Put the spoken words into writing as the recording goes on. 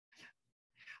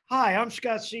Hi, I'm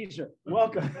Scott Caesar.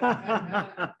 Welcome.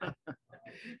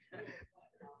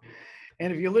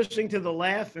 And if you're listening to the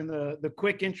laugh and the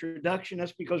quick introduction,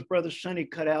 that's because Brother Sonny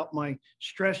cut out my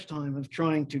stress time of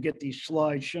trying to get these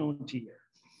slides shown to you.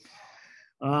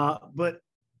 But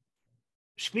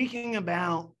speaking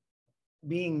about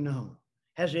being known,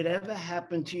 has it ever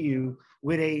happened to you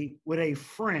with a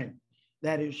friend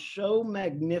that is so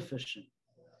magnificent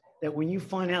that when you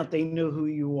find out they know who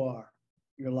you are,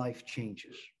 your life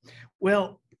changes?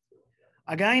 Well,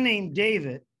 a guy named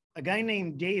David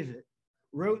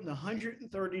wrote in the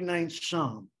 139th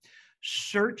Psalm,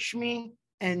 "Search me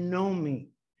and know me."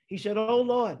 He said, "Oh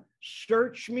Lord,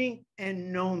 search me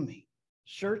and know me.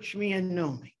 Search me and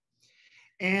know me."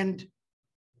 And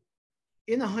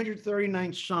in the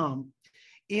 139th Psalm,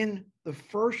 in the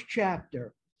first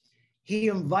chapter, he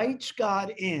invites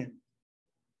God in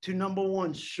to, number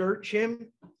one, search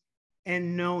him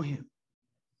and know him.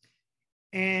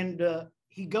 And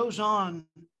he goes on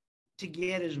to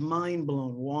get his mind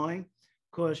blown. Why?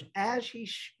 Because as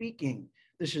he's speaking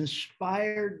this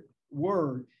inspired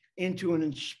word into an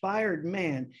inspired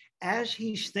man, as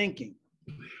he's thinking,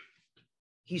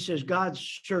 he says, "God,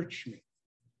 search me.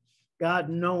 God,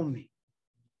 know me."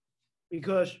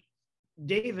 Because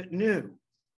David knew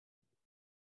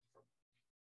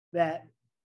that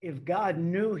if God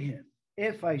knew him,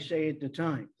 if I say at the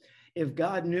time, if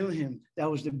God knew him, that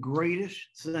was the greatest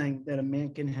thing that a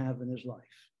man can have in his life.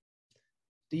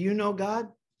 Do you know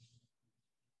God?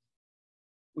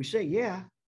 We say, yeah.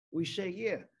 We say,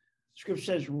 yeah. Scripture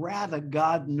says, rather,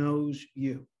 God knows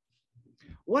you.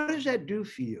 What does that do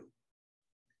for you?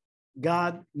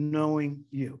 God knowing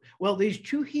you. Well, these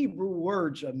two Hebrew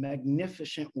words are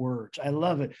magnificent words. I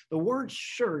love it. The word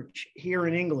search here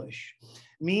in English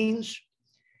means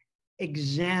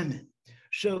examine.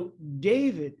 So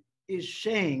David is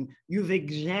saying, you've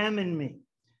examined me.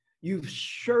 You've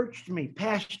searched me,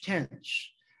 past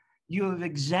tense. You have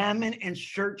examined and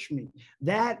searched me.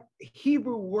 That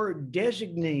Hebrew word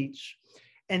designates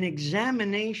an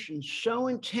examination so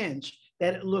intense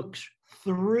that it looks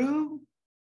through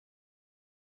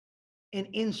and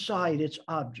inside its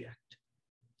object.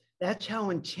 That's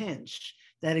how intense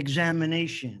that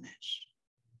examination is.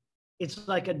 It's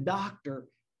like a doctor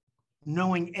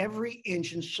knowing every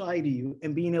inch inside of you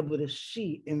and being able to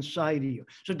see inside of you.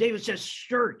 So David says,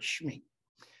 search me.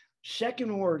 Second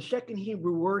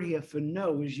Hebrew word here for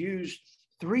know is used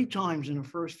 3 times in the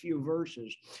first few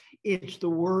verses. It's the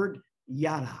word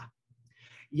yada.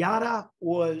 Yada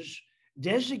was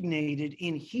designated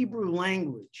in Hebrew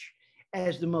language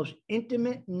as the most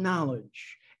intimate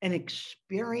knowledge and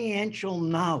experiential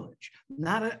knowledge,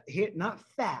 not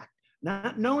fact,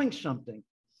 not knowing something,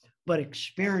 but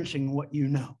experiencing what you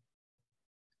know.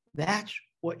 That's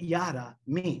what yada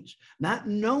means. Not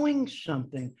knowing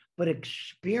something, but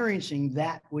experiencing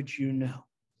that which you know.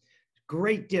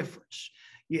 Great difference.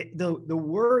 The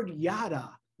word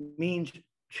yada means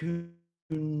to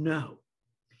know.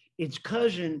 Its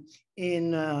cousin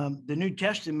in the New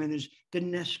Testament is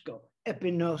gnesko,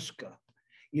 epinoska.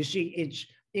 You see,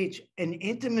 it's an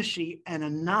intimacy and a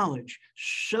knowledge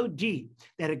so deep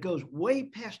that it goes way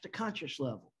past the conscious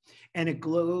level. And it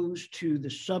goes to the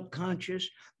subconscious,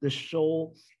 the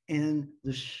soul, and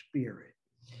the spirit.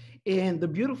 And the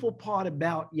beautiful part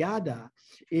about yada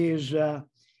is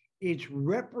it's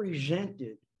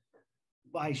represented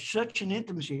by such an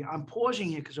intimacy. I'm pausing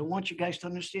here because I want you guys to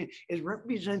understand. It's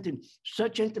represented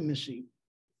such intimacy.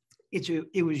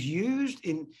 It was used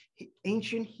in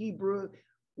ancient Hebrew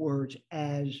words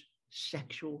as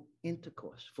sexual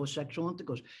intercourse, for sexual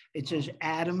intercourse. It says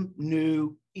Adam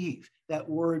knew Eve. That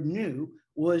word knew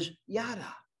was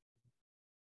yada.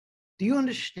 Do you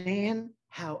understand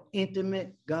how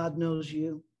intimate God knows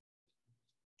you?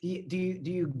 Do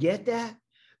you get that?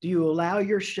 Do you allow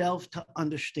yourself to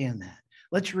understand that?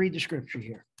 Let's read the scripture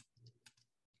here.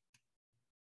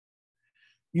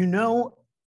 You know,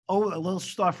 let's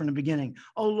start from the beginning.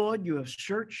 Oh Lord, you have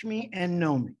searched me and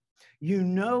know me. You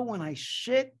know when I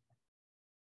sit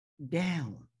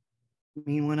down, I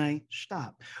mean when I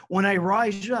stop, when I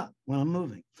rise up, when I'm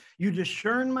moving. You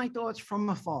discern my thoughts from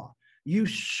afar. You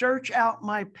search out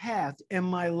my path and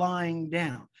my lying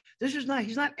down. He's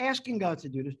not asking God to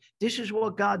do this. This is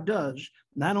what God does,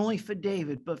 not only for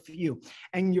David, but for you.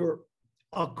 And you're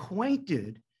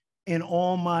acquainted in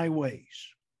all my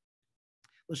ways.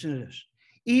 Listen to this.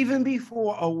 Even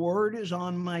before a word is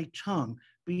on my tongue,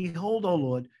 behold, O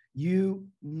Lord, you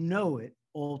know it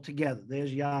altogether.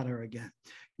 There's yada again.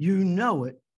 You know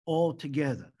it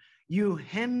altogether. You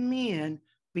hem me in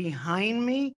behind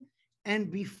me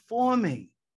and before me.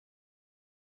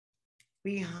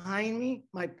 behind me,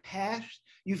 my past.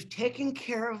 You've taken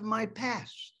care of my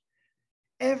past.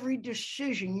 Every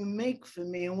decision you make for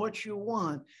me and what you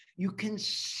want, you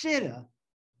consider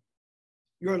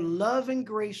your love and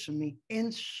grace for me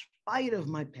in spite of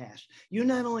my past. You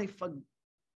not only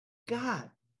forgot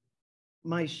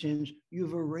my sins,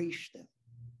 you've erased them.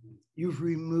 You've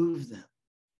removed them.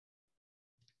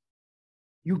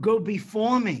 You go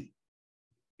before me.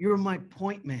 You're my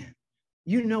point man.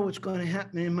 You know what's going to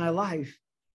happen in my life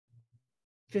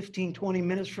 15, 20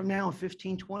 minutes from now,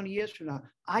 15, 20 years from now.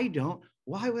 I don't.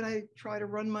 Why would I try to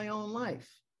run my own life?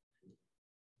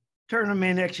 Turn to the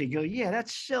man next to you, go, yeah,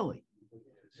 that's silly.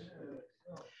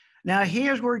 Now,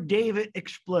 here's where David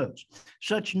explodes.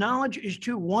 Such knowledge is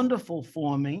too wonderful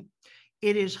for me.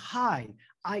 It is high.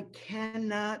 I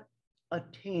cannot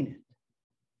attain it.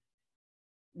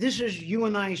 This is you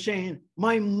and I saying,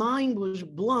 my mind was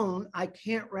blown. I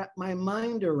can't wrap my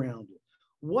mind around it.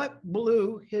 What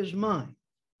blew his mind?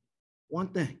 One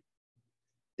thing,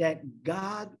 that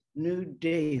God knew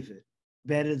David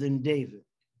better than David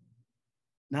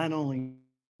not only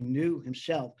knew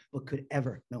himself, but could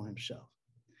ever know himself.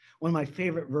 One of my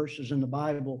favorite verses in the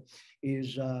Bible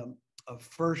is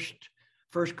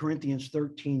First Corinthians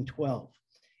 13:12.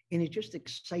 And it just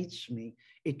excites me.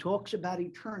 It talks about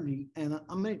eternity, and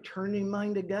I'm an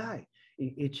eternity-minded guy.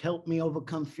 It's helped me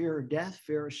overcome fear of death,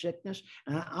 fear of sickness.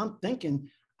 And I'm thinking,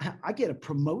 I get a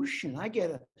promotion. I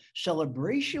get a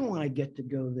celebration when I get to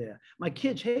go there. My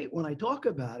kids hate when I talk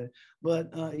about it, but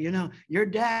your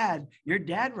dad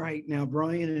right now,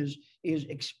 Brian, is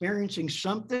experiencing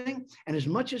something. And as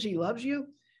much as he loves you,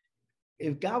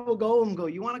 if God will go and go,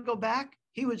 you want to go back?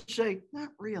 He would say, not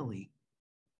really.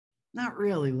 Not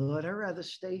really, Lord. I'd rather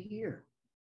stay here.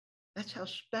 That's how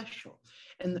special.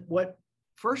 And what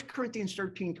 1 Corinthians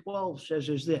 13:12 says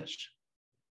is this.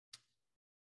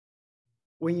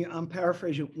 I'm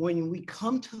paraphrasing, when we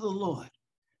come to the Lord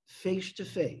face to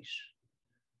face,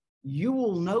 you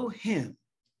will know him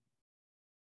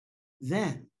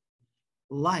then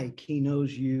like he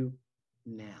knows you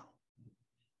now.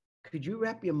 Could you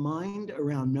wrap your mind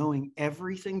around knowing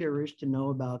everything there is to know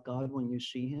about God when you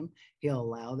see him? He'll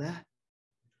allow that.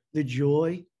 The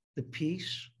joy, the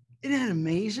peace. Isn't that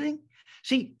amazing?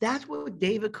 See, that's what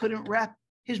David couldn't wrap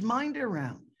his mind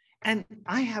around. And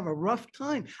I have a rough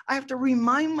time. I have to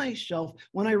remind myself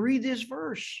when I read this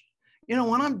verse,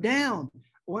 when I'm down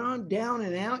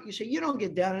and out, you say, you don't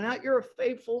get down and out. You're a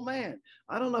faithful man.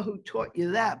 I don't know who taught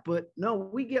you that, but no,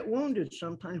 we get wounded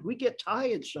sometimes. We get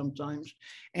tired sometimes.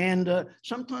 And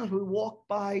sometimes we walk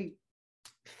by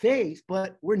faith,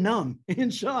 but we're numb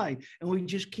inside and we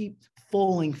just keep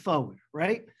falling forward,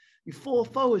 right? You fall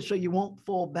forward so you won't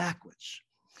fall backwards.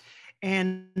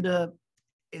 And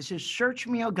it says, search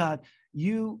me, oh God,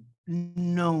 you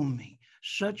know me.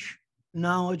 Such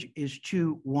knowledge is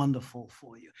too wonderful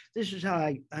for you. This is how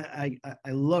I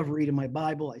love reading my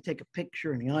Bible. I take a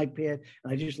picture in the iPad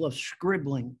and I just love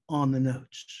scribbling on the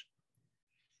notes.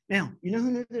 Now, you know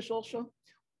who knew this also?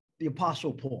 The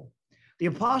Apostle Paul. The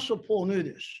Apostle Paul knew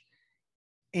this.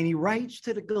 And he writes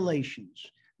to the Galatians,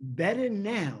 but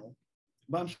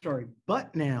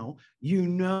now you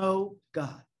know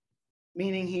God.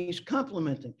 Meaning he's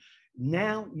complimenting.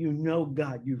 Now you know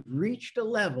God. You've reached a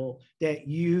level that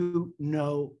you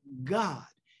know God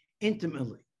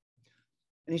intimately.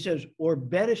 And he says, or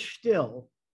better still,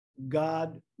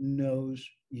 God knows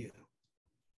you.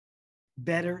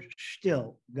 Better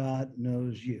still, God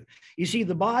knows you. You see,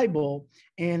 the Bible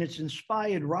and its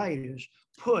inspired writers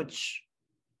puts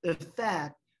the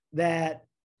fact that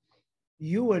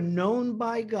you are known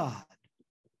by God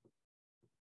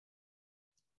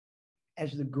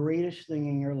as the greatest thing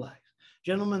in your life.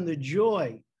 Gentlemen, the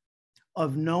joy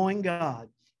of knowing God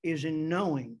is in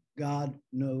knowing God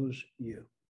knows you.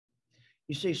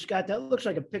 You say, Scott, that looks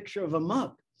like a picture of a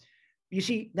mug. You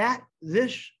see,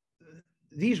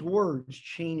 these words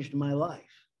changed my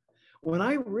life. When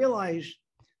I realized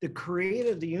the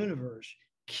creator of the universe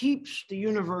keeps the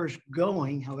universe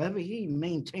going, however he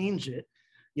maintains it,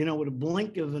 with a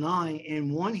blink of an eye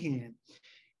in one hand,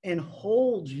 and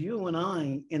holds you and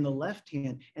I in the left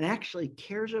hand and actually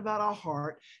cares about our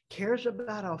heart, cares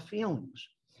about our feelings.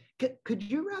 Could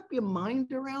you wrap your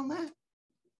mind around that?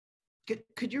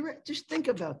 Could you just think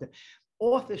about that?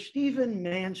 Author Stephen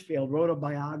Mansfield wrote a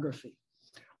biography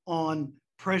on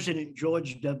President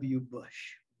George W.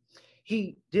 Bush.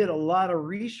 He did a lot of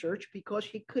research because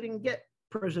he couldn't get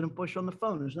President Bush on the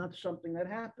phone. It's not something that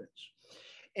happens.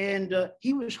 And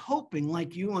he was hoping,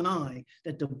 like you and I,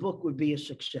 that the book would be a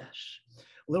success.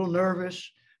 A little nervous,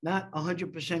 not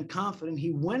 100% confident,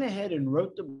 he went ahead and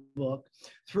wrote the book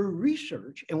through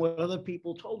research and what other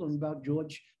people told him about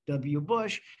George W.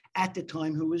 Bush at the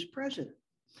time, who was president.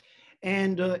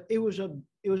 And it was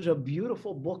a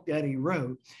beautiful book that he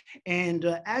wrote. And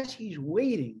as he's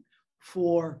waiting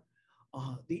for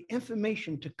the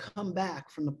information to come back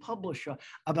from the publisher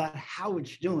about how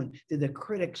it's doing, did the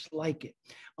critics like it?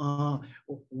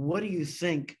 What do you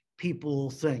think people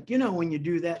think? You know, when you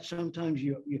do that, sometimes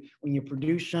when you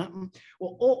produce something.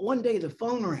 Well, one day the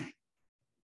phone rang,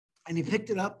 and he picked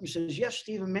it up and says, "Yes,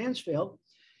 Stephen Mansfield."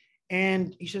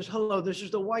 And he says, "Hello, this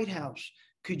is the White House.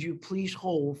 Could you please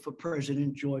hold for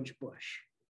President George Bush?"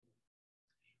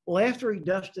 Well, after he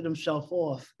dusted himself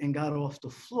off and got off the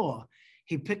floor,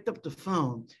 he picked up the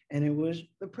phone, and it was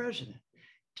the president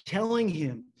telling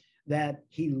him that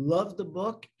he loved the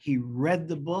book, he read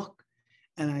the book,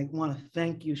 and I want to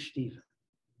thank you, Stephen.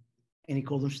 And he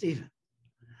called him Stephen.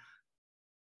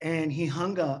 And he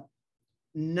hung up,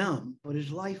 numb, but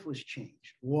his life was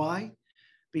changed. Why?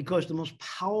 Because the most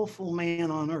powerful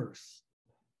man on earth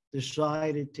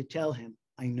decided to tell him,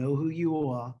 "I know who you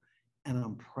are, and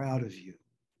I'm proud of you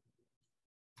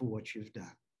for what you've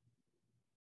done."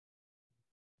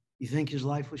 You think his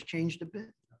life was changed a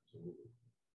bit? Absolutely.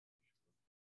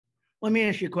 Let me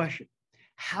ask you a question.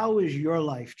 How is your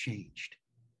life changed?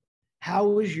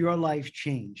 How is your life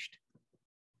changed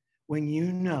when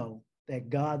you know that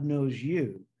God knows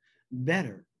you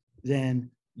better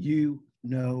than you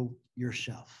know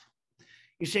yourself?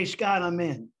 You say, "Scott, I'm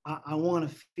in. I want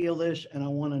to feel this and I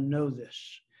want to know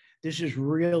this. This is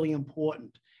really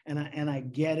important. And I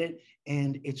get it.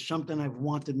 And it's something I've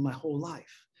wanted my whole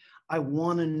life. I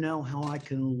want to know how I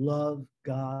can love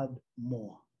God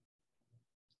more.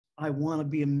 I want to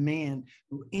be a man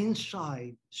who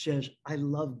inside says, I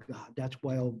love God. That's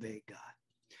why I obey God."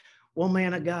 Well,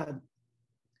 man of God,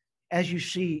 as you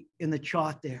see in the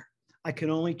chart there, I can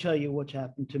only tell you what's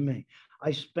happened to me.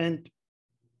 I spent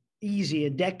a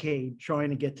decade trying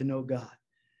to get to know God.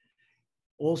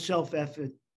 All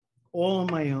self-effort, all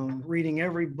on my own, reading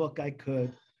every book I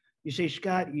could. You say,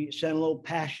 "Scott, you sound a little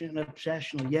passionate and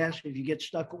obsessional." Yes, if you get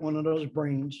stuck with one of those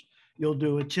brains, you'll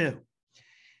do it too.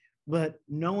 But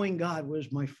knowing God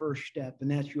was my first step,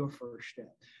 and that's your first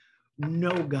step.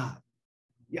 Know God.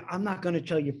 Yeah, I'm not going to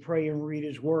tell you pray and read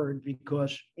his word,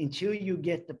 because until you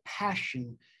get the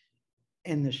passion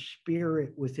and the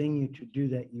spirit within you to do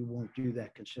that, you won't do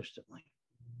that consistently.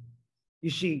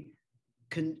 You see,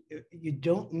 you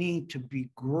don't need to be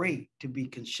great to be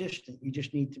consistent. You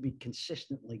just need to be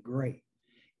consistently great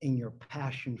in your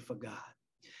passion for God.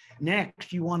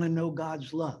 Next, you want to know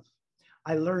God's love.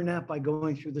 I learned that by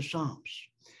going through the Psalms.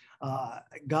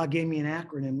 God gave me an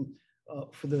acronym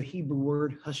for the Hebrew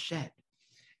word hesed.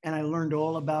 And I learned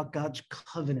all about God's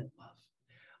covenant love,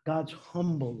 God's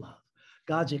humble love,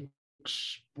 God's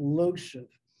explosive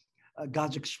love,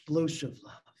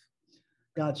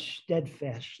 God's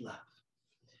steadfast love.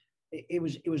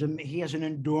 He has an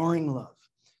enduring love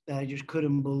that I just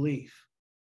couldn't believe.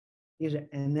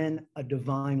 And then a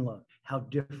divine love, how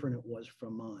different it was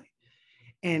from mine.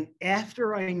 And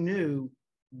after I knew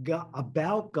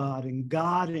about God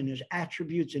and his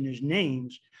attributes and his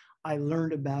names, I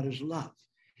learned about his love.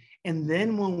 And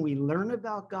then when we learn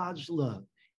about God's love,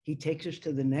 he takes us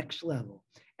to the next level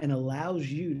and allows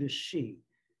you to see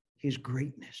his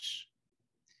greatness,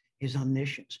 his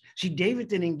omniscience. See, David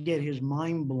didn't get his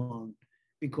mind blown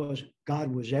because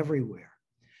God was everywhere.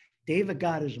 David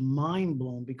got his mind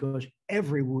blown because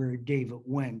everywhere David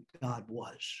went, God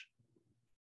was.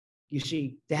 You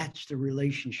see, that's the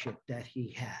relationship that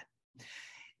he had.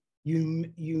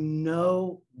 You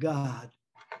know God,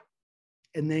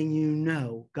 and then you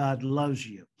know God loves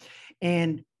you.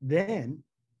 And then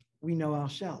we know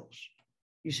ourselves.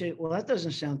 You say, "Well, that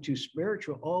doesn't sound too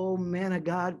spiritual." Oh, man of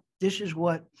God, this is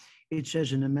what it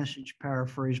says in the Message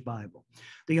Paraphrase Bible.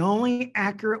 The only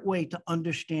accurate way to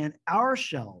understand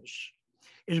ourselves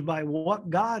is by what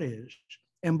God is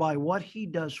and by what he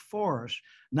does for us,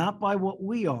 not by what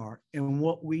we are and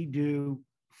what we do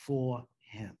for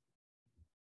him.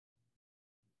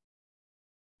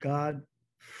 God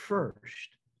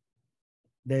first,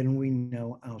 then we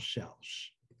know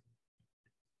ourselves.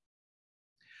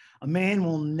 A man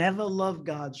will never love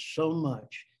God so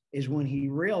much as when he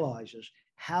realizes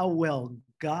how well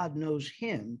God knows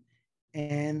him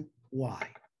and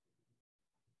why.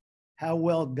 How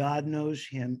well God knows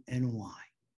him and why.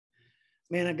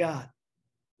 Man of God,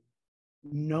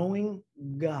 knowing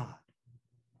God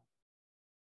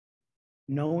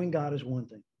is one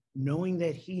thing. Knowing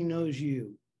that he knows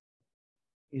you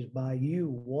is by you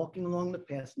walking along the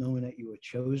path, knowing that you are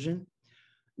chosen,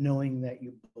 knowing that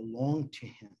you belong to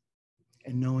him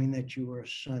and knowing that you are a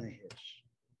son of his.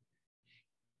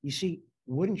 You see,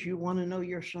 wouldn't you want to know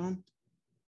your son?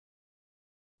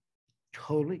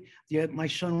 Totally. Yeah, my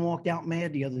son walked out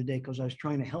mad the other day because I was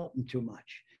trying to help him too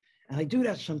much. And I do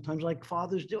that sometimes like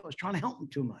fathers do. I was trying to help him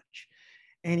too much.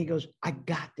 And he goes, I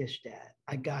got this, Dad.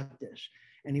 I got this.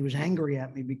 And he was angry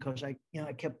at me because I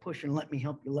kept pushing, let me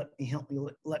help you, let me help you,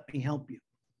 let me help you.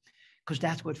 Because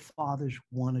that's what fathers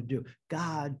want to do.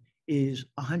 God is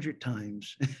 100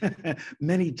 times,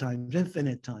 many times,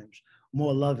 infinite times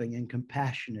more loving and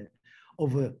compassionate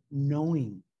over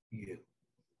knowing you.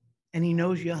 And he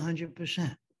knows you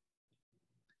 100%.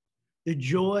 The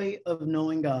joy of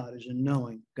knowing God is in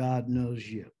knowing God knows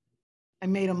you. I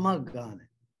made a mug on it.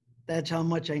 That's how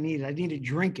much I needed. I need to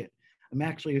drink it. I'm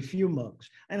actually a few mugs,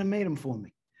 and I made them for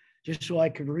me just so I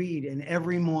could read and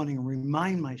every morning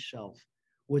remind myself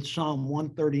what Psalm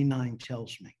 139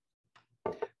 tells me.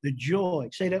 The joy,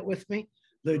 say that with me.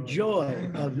 The joy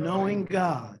of knowing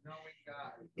God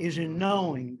is in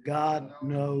knowing God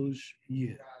knows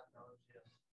you.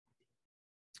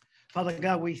 Father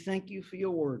God, we thank you for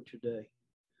your word today.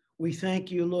 We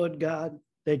thank you, Lord God,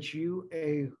 that you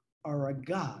are a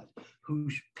God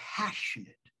who's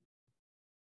passionate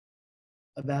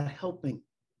about helping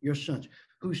your sons,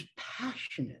 who's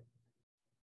passionate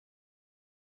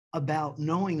about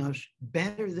knowing us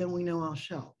better than we know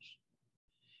ourselves.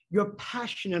 You're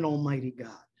passionate, Almighty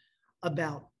God,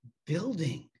 about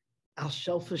building our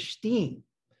self-esteem,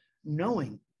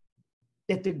 knowing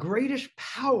that the greatest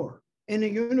power in the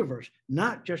universe,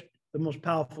 not just the most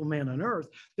powerful man on earth,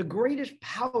 the greatest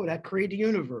power that created the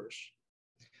universe,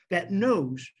 that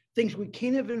knows things we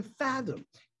can't even fathom,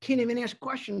 can't even ask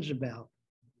questions about,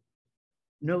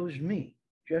 knows me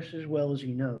just as well as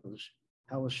he knows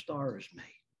how a star is made.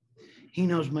 He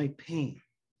knows my pain.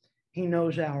 He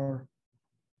knows our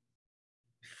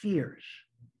fears.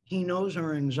 He knows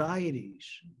our anxieties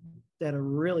that are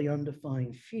really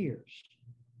undefined fears.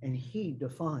 And he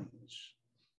defines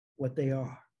what they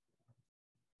are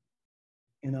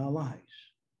in our lives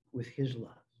with his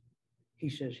love. He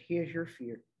says, here's your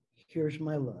fear. Here's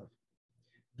my love.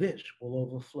 This will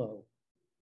overflow.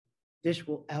 This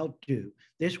will outdo.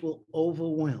 This will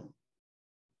overwhelm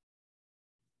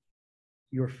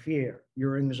your fear,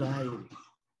 your anxiety,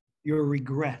 your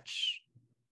regrets.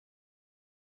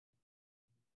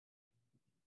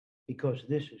 Because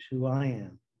this is who I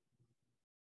am.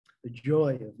 The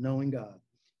joy of knowing God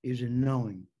is in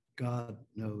knowing God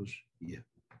knows you.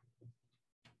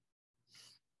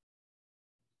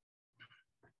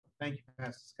 Thank you,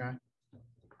 Pastor Scott.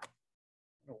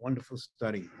 What a wonderful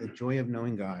study. The joy of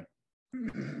knowing God.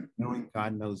 Knowing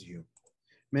God knows you.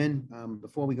 Men,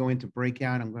 before we go into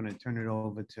breakout, I'm going to turn it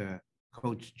over to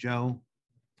Coach Joe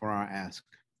for our ask.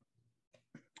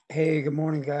 Hey, good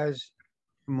morning, guys.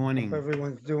 Good morning. Hope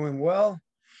everyone's doing well.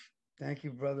 Thank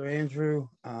you, Brother Andrew.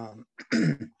 I'm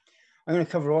going to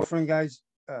cover offering, guys.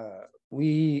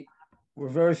 We're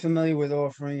very familiar with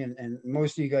offering, and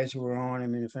most of you guys who are on, I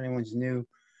mean, if anyone's new,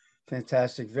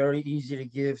 fantastic. Very easy to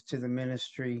give to the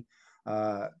ministry,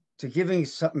 to giving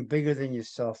something bigger than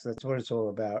yourself. That's what it's all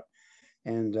about.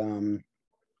 And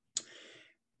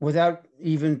without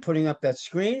even putting up that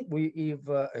screen,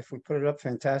 if we put it up,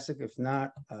 fantastic. If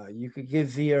not, you could give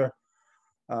via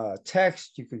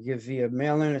text, you could give via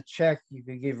mail in a check, you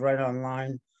could give right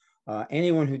online.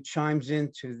 Anyone who chimes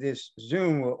into this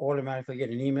Zoom will automatically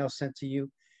get an email sent to you.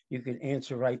 You can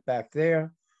answer right back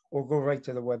there or go right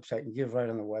to the website and give right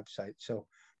on the website. So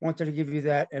wanted to give you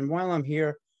that. And while I'm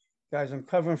here, guys, I'm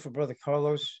covering for Brother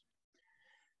Carlos.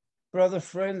 Brother,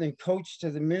 friend, and coach to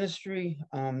the ministry.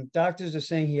 Doctors are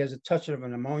saying he has a touch of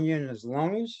an pneumonia in his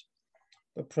lungs.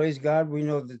 But praise God, we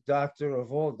know the doctor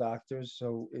of all doctors.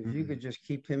 So if you could just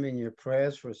keep him in your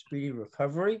prayers for a speedy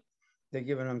recovery. They're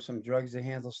giving him some drugs to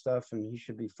handle stuff, and he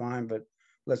should be fine. But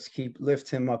let's lift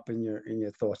him up in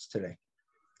your thoughts today.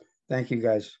 Thank you,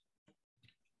 guys.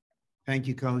 Thank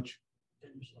you, Coach.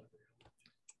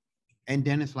 And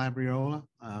Dennis Labriola.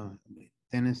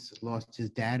 Dennis lost his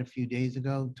dad a few days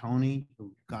ago, Tony,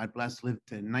 who, God bless, lived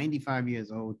to 95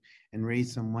 years old and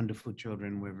raised some wonderful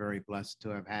children. We're very blessed to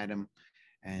have had him.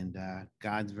 And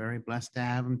God's very blessed to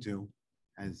have him too,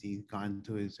 as he's gone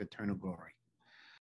to his eternal glory.